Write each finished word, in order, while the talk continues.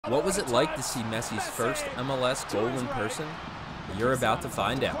What was it like to see Messi's first MLS goal in person? You're about to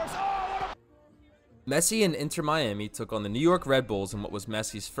find out. Messi and Inter Miami took on the New York Red Bulls in what was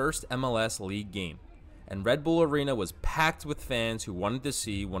Messi's first MLS League game, and Red Bull Arena was packed with fans who wanted to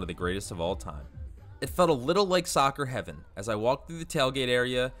see one of the greatest of all time. It felt a little like soccer heaven as I walked through the tailgate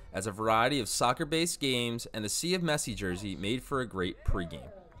area, as a variety of soccer-based games and a sea of Messi jersey made for a great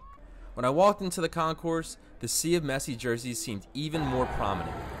pregame. When I walked into the concourse, the sea of Messi jerseys seemed even more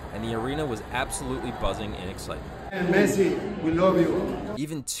prominent, and the arena was absolutely buzzing in excitement. Messi, we love you.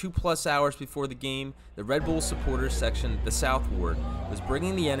 Even 2+ hours before the game, the Red Bull supporters section, the South Ward, was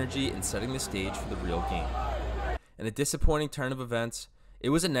bringing the energy and setting the stage for the real game. In a disappointing turn of events, it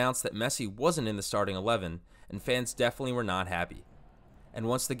was announced that Messi wasn't in the starting 11, and fans definitely were not happy. And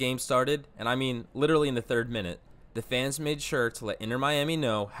once the game started, and I mean literally in the 3rd minute, the fans made sure to let Inter Miami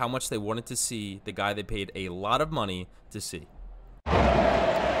know how much they wanted to see the guy they paid a lot of money to see.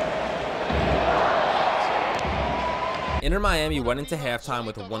 Inter Miami went into halftime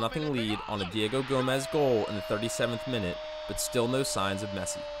with a 1-0 lead on a Diego Gomez goal in the 37th minute, but still no signs of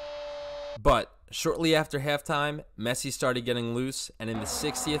Messi. But shortly after halftime, Messi started getting loose, and in the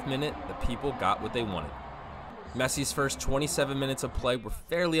 60th minute, the people got what they wanted. Messi's first 27 minutes of play were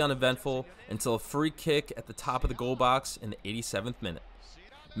fairly uneventful until a free kick at the top of the goal box in the 87th minute.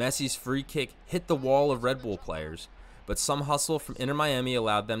 Messi's free kick hit the wall of Red Bull players, but some hustle from Inter Miami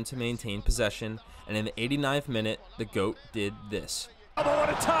allowed them to maintain possession, and in the 89th minute, the GOAT did this. Oh, what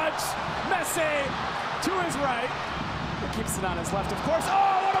a touch! Messi to his right. He keeps it on his left, of course.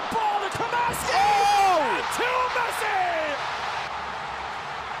 Oh, what a ball to Kamaski! Oh! And to Messi!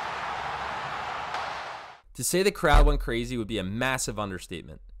 To say the crowd went crazy would be a massive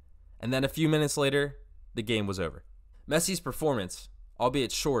understatement. And then a few minutes later, the game was over. Messi's performance,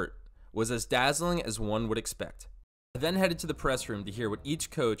 albeit short, was as dazzling as one would expect. I then headed to the press room to hear what each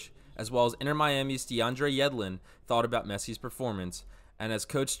coach, as well as Inter Miami's DeAndre Yedlin, thought about Messi's performance, and as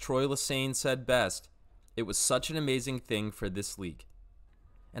Coach Troy Lesesne said best, it was such an amazing thing for this league.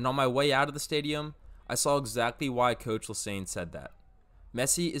 And on my way out of the stadium, I saw exactly why Coach Lesesne said that.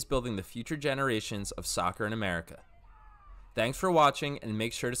 Messi is building the future generations of soccer in America. Thanks for watching, and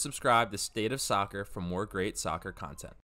make sure to subscribe to State of Soccer for more great soccer content.